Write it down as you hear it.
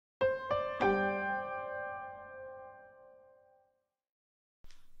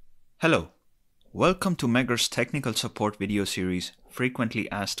Hello, welcome to Megger's technical support video series, Frequently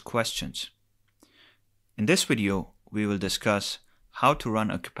Asked Questions. In this video, we will discuss how to run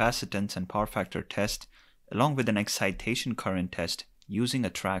a capacitance and power factor test along with an excitation current test using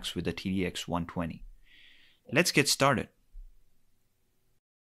a TRAX with the TDX120. Let's get started.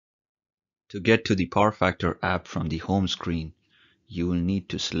 To get to the power factor app from the home screen, you will need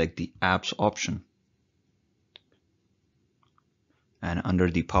to select the apps option. And under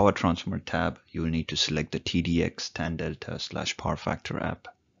the Power Transformer tab, you will need to select the TDX tan delta / power factor app.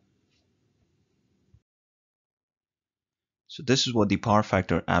 So this is what the power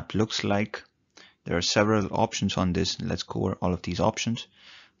factor app looks like. There are several options on this. Let's cover all of these options.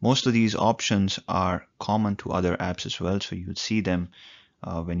 Most of these options are common to other apps as well, so you'll see them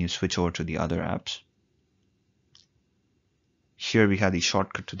when you switch over to the other apps. Here we have the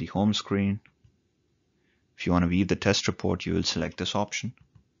shortcut to the home screen. If you want to view the test report, you will select this option.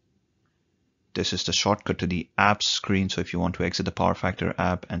 This is the shortcut to the apps screen, so if you want to exit the power factor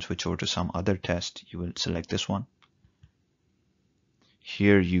app and switch over to some other test, you will select this one.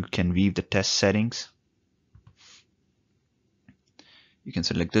 Here you can view the test settings. You can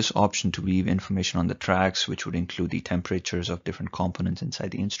select this option to view information on the TRAX, which would include the temperatures of different components inside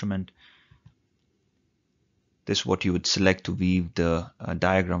the instrument. This is what you would select to view the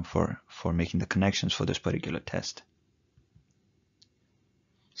diagram for making the connections for this particular test.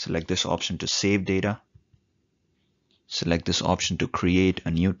 Select this option to save data. Select this option to create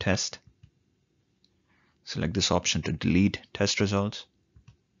a new test. Select this option to delete test results.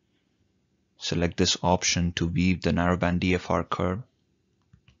 Select this option to view the narrowband DFR curve.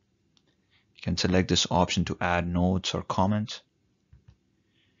 You can select this option to add notes or comments.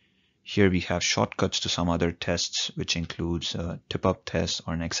 Here we have shortcuts to some other tests, which includes a tip-up test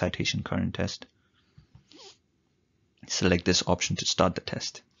or an excitation current test. Select this option to start the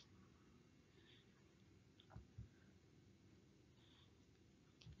test.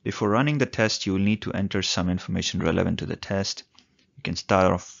 Before running the test, you will need to enter some information relevant to the test. You can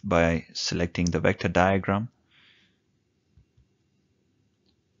start off by selecting the vector diagram.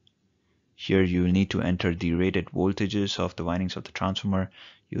 Here you will need to enter the rated voltages of the windings of the transformer.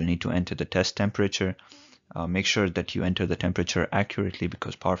 You will need to enter the test temperature. Make sure that you enter the temperature accurately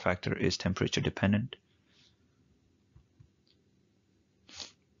because power factor is temperature dependent.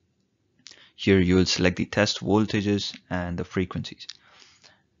 Here you will select the test voltages and the frequencies.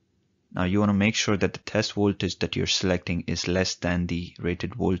 Now you want to make sure that the test voltage that you're selecting is less than the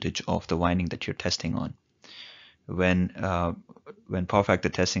rated voltage of the winding that you're testing on. When power factor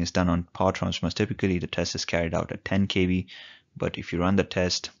testing is done on power transformers, typically the test is carried out at 10 kV, but if you run the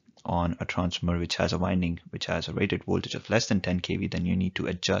test on a transformer which has a winding which has a rated voltage of less than 10 kV, then you need to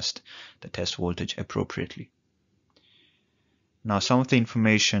adjust the test voltage appropriately. Now some of the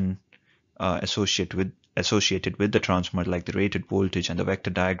information associated with the transformer, like the rated voltage and the vector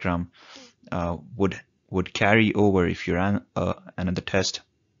diagram, would carry over if you ran another test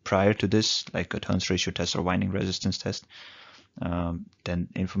prior to this, like a turns ratio test or winding resistance test. Then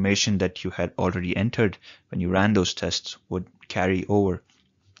information that you had already entered when you ran those tests would carry over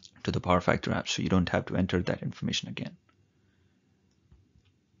to the power factor app, so you don't have to enter that information again.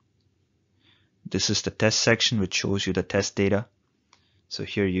 This is the test section, which shows you the test data. So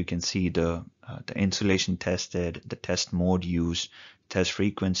here you can see the insulation tested, the test mode used, test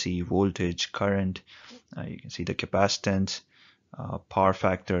frequency, voltage, current. You can see the capacitance, power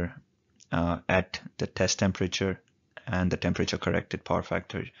factor at the test temperature, and the temperature corrected power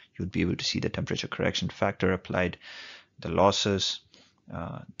factor. You'd be able to see the temperature correction factor applied, the losses,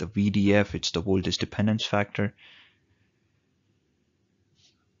 the VDF, it's the voltage dependence factor.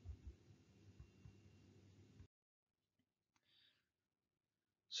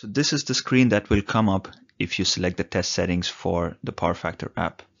 So this is the screen that will come up if you select the test settings for the power factor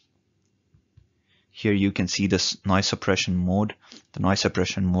app. Here you can see this noise suppression mode. The noise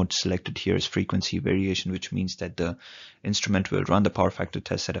suppression mode selected here is frequency variation, which means that the instrument will run the power factor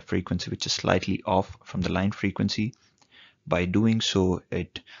test at a frequency which is slightly off from the line frequency. By doing so,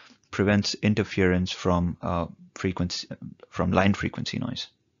 it prevents interference from line frequency noise.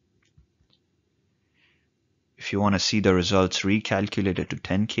 If you want to see the results recalculated to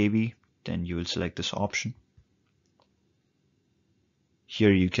 10 kV, then you will select this option.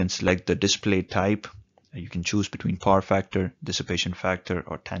 Here you can select the display type. You can choose between power factor, dissipation factor,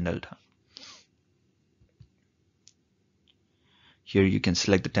 or tan delta. Here you can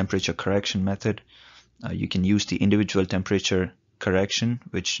select the temperature correction method. You can use the individual temperature correction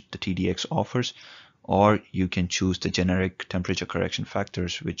which the TDX offers, or you can choose the generic temperature correction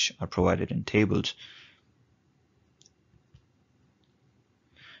factors which are provided in tables.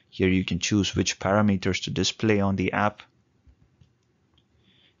 Here you can choose which parameters to display on the app.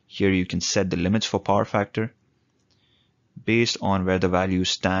 Here you can set the limits for power factor. Based on where the values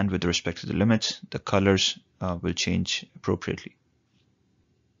stand with respect to the limits, the colors will change appropriately.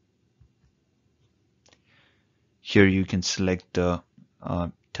 Here you can select the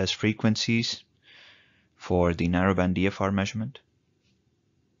test frequencies for the narrowband DFR measurement.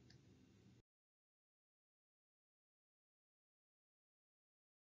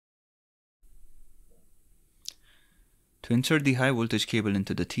 To insert the high voltage cable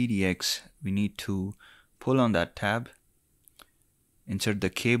into the TDX, we need to pull on that tab, insert the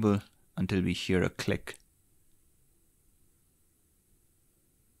cable until we hear a click.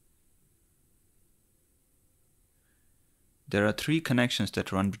 There are three connections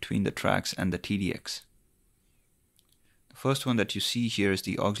that run between the TRAX and the TDX. The first one that you see here is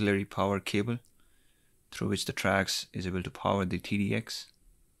the auxiliary power cable through which the TRAX is able to power the TDX.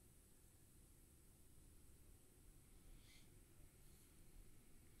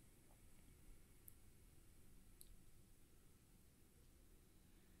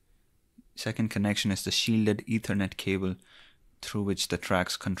 Second connection is the shielded Ethernet cable through which the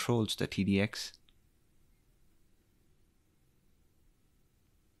TRAX controls the TDX.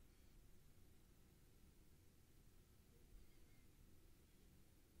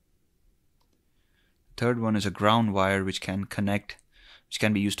 Third one is a ground wire which can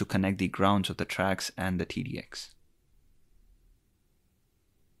be used to connect the grounds of the TRAX and the TDX.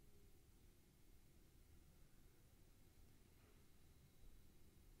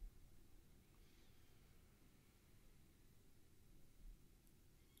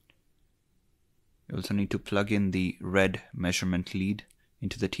 You also need to plug in the red measurement lead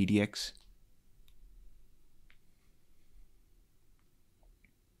into the TDX.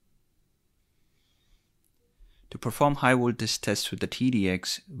 To perform high voltage tests with the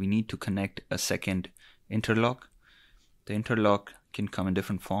TDX, we need to connect a second interlock. The interlock can come in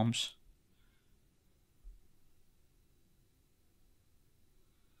different forms.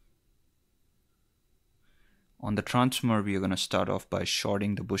 On the transformer, we are going to start off by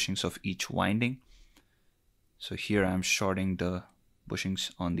shorting the bushings of each winding. So here I'm shorting the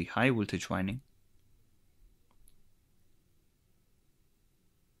bushings on the high voltage winding.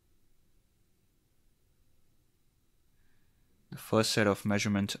 The first set of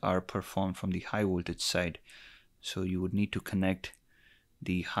measurements are performed from the high voltage side. So you would need to connect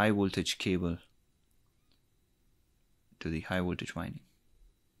the high voltage cable to the high voltage winding.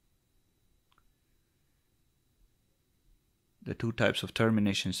 The two types of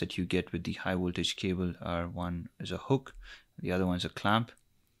terminations that you get with the high voltage cable are, one is a hook, the other one is a clamp.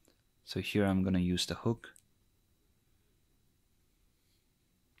 So here I'm going to use the hook.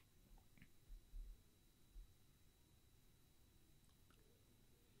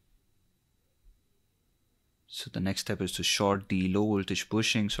 So the next step is to short the low voltage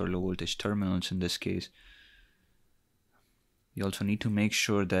bushings or low voltage terminals in this case. You also need to make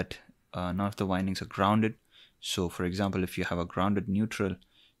sure that none of the windings are grounded. So for example, if you have a grounded neutral,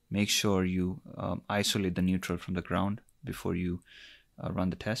 make sure you isolate the neutral from the ground before you run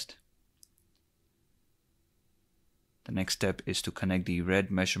the test. The next step is to connect the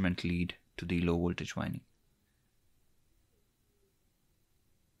red measurement lead to the low voltage winding.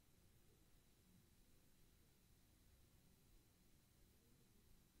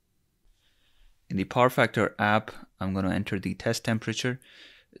 In the power factor app, I'm going to enter the test temperature.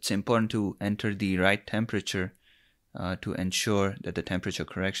 It's important to enter the right temperature to ensure that the temperature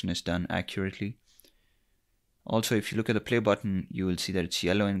correction is done accurately. Also, if you look at the play button, you will see that it's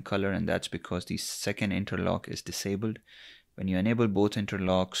yellow in color, and that's because the second interlock is disabled. When you enable both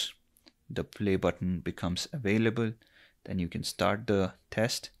interlocks, the play button becomes available. Then you can start the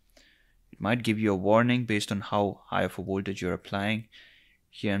test. It might give you a warning based on how high of a voltage you're applying.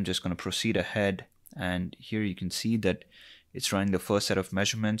 Here I'm just going to proceed ahead, and here you can see that it's running the first set of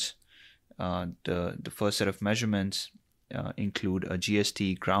measurements. The first set of measurements include a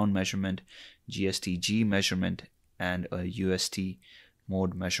GST ground measurement, GST-G measurement, and a UST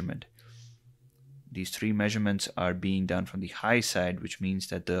mode measurement. These three measurements are being done from the high side, which means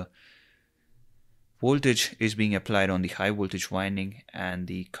that the voltage is being applied on the high voltage winding and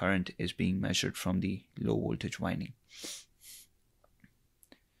the current is being measured from the low voltage winding.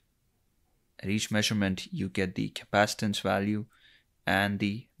 At each measurement, you get the capacitance value and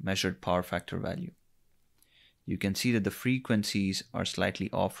the measured power factor value. You can see that the frequencies are slightly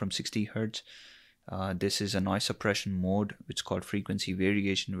off from 60 Hz. This is a noise suppression mode, which is called frequency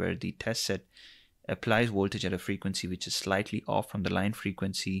variation, where the test set applies voltage at a frequency which is slightly off from the line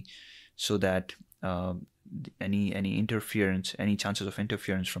frequency, so that any interference, any chances of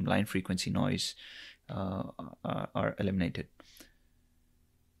interference from line frequency noise are eliminated.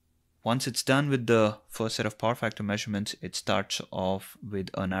 Once it's done with the first set of power factor measurements, it starts off with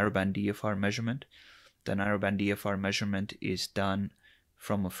a narrowband DFR measurement. The narrowband DFR measurement is done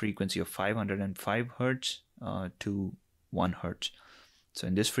from a frequency of 505 Hertz to 1 Hertz. So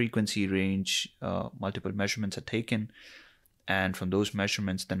in this frequency range, multiple measurements are taken, and from those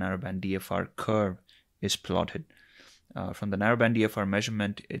measurements, the narrowband DFR curve is plotted. From the narrowband DFR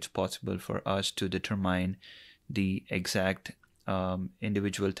measurement, it's possible for us to determine the exact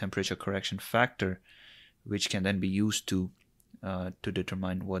individual temperature correction factor, which can then be used to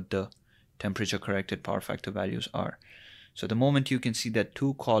determine what the temperature corrected power factor values are. So the moment you can see that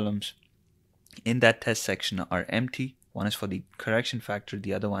two columns in that test section are empty. One is for the correction factor,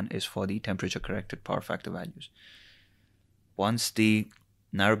 the other one is for the temperature corrected power factor values. Once the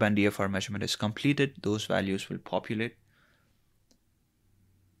narrowband DFR measurement is completed, those values will populate.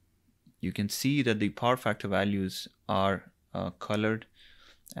 You can see that the power factor values are colored,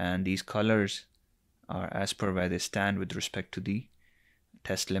 and these colors are as per where they stand with respect to the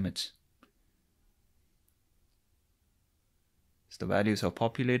test limits. So the values are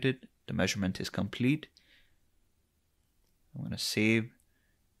populated, the measurement is complete. I'm going to save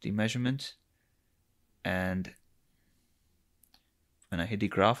the measurements, and when I hit the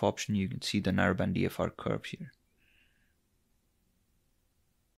graph option, you can see the narrowband DFR curve here.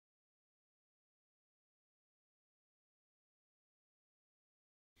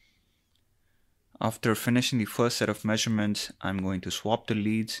 After finishing the first set of measurements, I'm going to swap the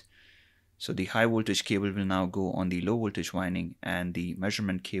leads. So the high voltage cable will now go on the low voltage winding, and the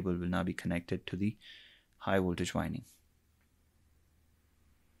measurement cable will now be connected to the high voltage winding.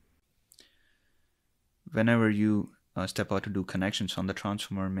 Whenever you step out to do connections on the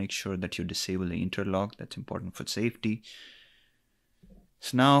transformer, make sure that you disable the interlock. That's important for safety.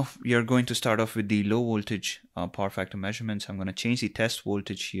 So now we are going to start off with the low voltage power factor measurements. I'm going to change the test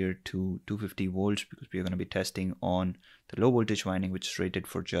voltage here to 250 volts because we are going to be testing on the low voltage winding, which is rated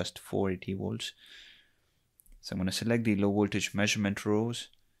for just 480 volts. So I'm going to select the low voltage measurement rows,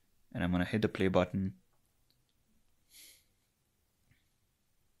 and I'm going to hit the play button.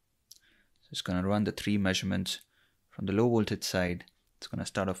 So it's going to run the 3 measurements from the low voltage side. It's going to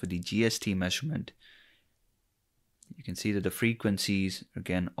start off with the GST measurement. You can see that the frequencies are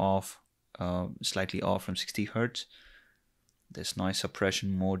again off, slightly off from 60 Hertz. This noise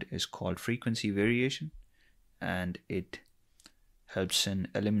suppression mode is called frequency variation, and it helps in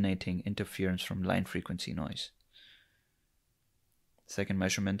eliminating interference from line frequency noise. Second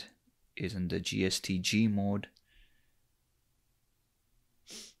measurement is in the GST-G mode.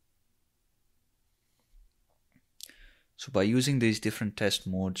 So by using these different test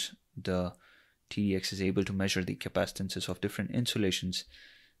modes, the TDX is able to measure the capacitances of different insulations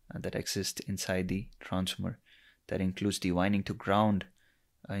that exist inside the transformer. That includes the winding to ground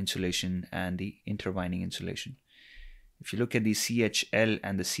insulation and the interwinding insulation. If you look at the CHL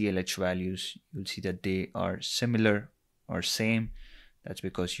and the CLH values, you'll see that they are similar or same. That's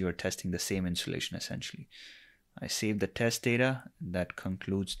because you are testing the same insulation essentially. I save the test data, and that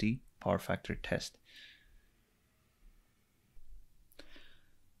concludes the power factor test.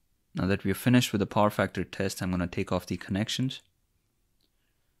 Now that we are finished with the power factor test, I'm going to take off the connections.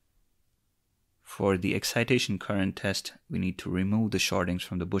 For the excitation current test, we need to remove the shortings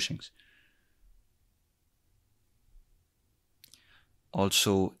from the bushings.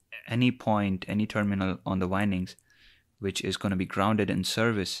 Also, any point, any terminal on the windings which is going to be grounded in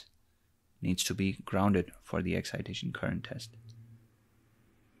service needs to be grounded for the excitation current test.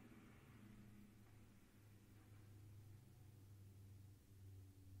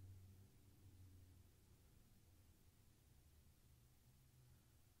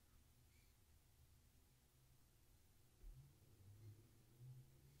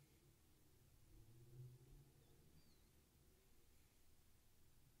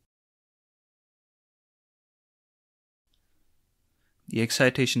 The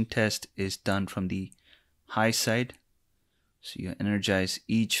excitation test is done from the high side. So you energize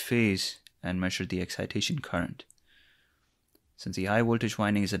each phase and measure the excitation current. Since the high voltage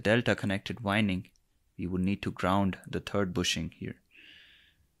winding is a delta connected winding, we would need to ground the third bushing here.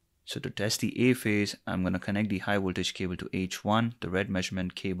 So to test the A phase, I'm going to connect the high voltage cable to H1. The red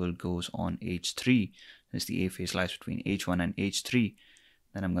measurement cable goes on H3, since the A phase lies between H1 and H3.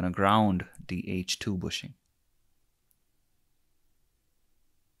 Then I'm going to ground the H2 bushing.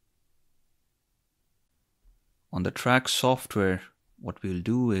 On the TRAX software, what we'll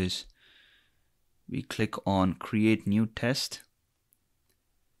do is we click on Create New Test,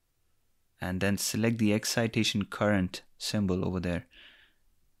 and then select the excitation current symbol over there.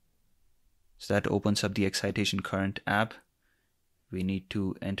 So that opens up the excitation current app. We need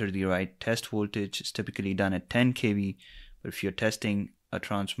to enter the right test voltage. It's typically done at 10 kV, but if you're testing a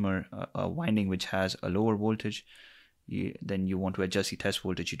transformer, a winding which has a lower voltage, then you want to adjust the test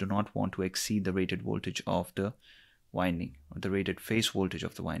voltage. You do not want to exceed the rated voltage of the winding, or the rated phase voltage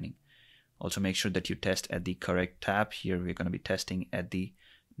of the winding. Also make sure that you test at the correct tap. Here we're going to be testing at the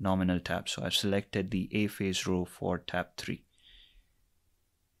nominal tap. So I've selected the A phase row for tap 3.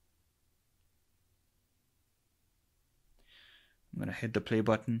 I'm going to hit the play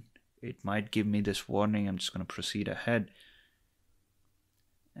button. It might give me this warning. I'm just going to proceed ahead.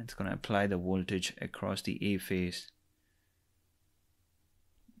 And it's going to apply the voltage across the A phase.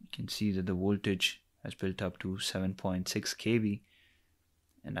 You can see that the voltage has built up to 7.6 kV.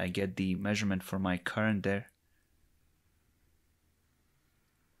 And I get the measurement for my current there.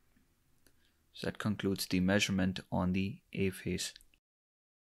 So that concludes the measurement on the A phase.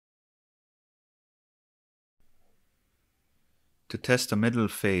 To test the middle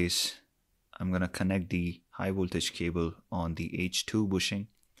phase, I'm going to connect the high voltage cable on the H2 bushing.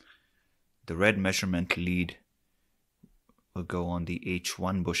 The red measurement lead will go on the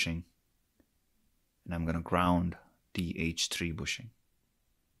H1 bushing, and I'm going to ground the H3 bushing.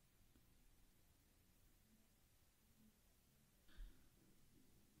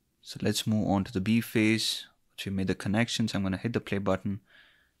 So let's move on to the B phase. Once we made the connections, I'm going to hit the play button.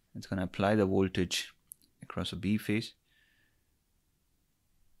 It's going to apply the voltage across the B phase.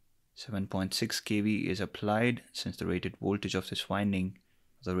 7.6 kV is applied since the rated voltage of this winding,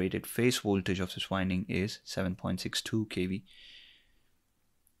 the rated phase voltage of this winding is 7.62 kV.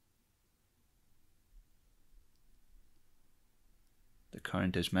 The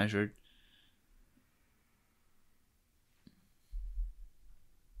current is measured.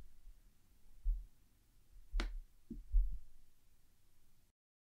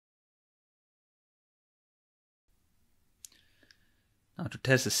 Now to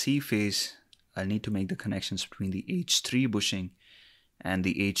test the C phase, I'll need to make the connections between the H3 bushing and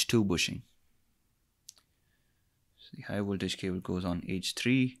the H2 bushing. So the high voltage cable goes on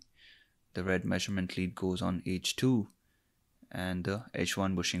H3, the red measurement lead goes on H2, and the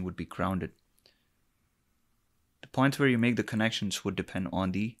H1 bushing would be grounded. The points where you make the connections would depend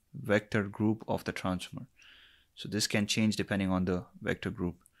on the vector group of the transformer. So this can change depending on the vector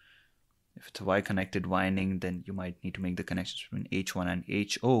group. If it's a Y-connected winding, then you might need to make the connections between H1 and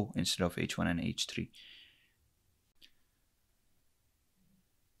HO instead of H1 and H3.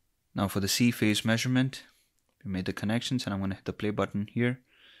 Now for the C phase measurement, we made the connections and I'm going to hit the play button here.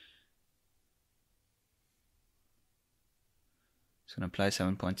 It's going to apply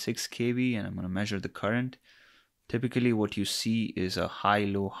 7.6 kV and I'm going to measure the current. Typically what you see is a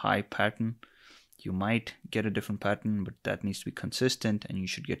high-low-high pattern. You might get a different pattern, but that needs to be consistent, and you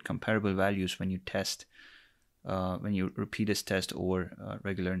should get comparable values when you test, when you repeat this test over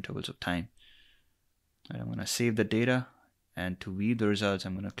regular intervals of time. And I'm going to save the data, and to view the results,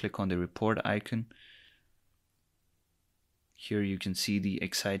 I'm going to click on the report icon. Here you can see the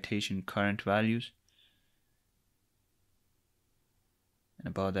excitation current values. And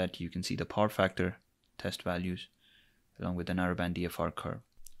above that, you can see the power factor test values, along with the narrowband DFR curve.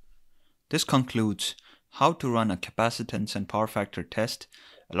 This concludes how to run a capacitance and power factor test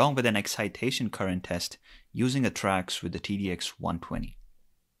along with an excitation current test using a TRAX with the TDX120.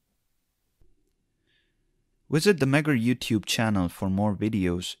 Visit the Megger YouTube channel for more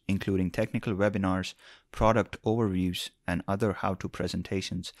videos including technical webinars, product overviews, and other how-to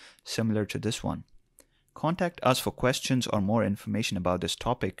presentations similar to this one. Contact us for questions or more information about this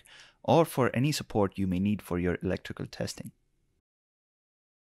topic or for any support you may need for your electrical testing.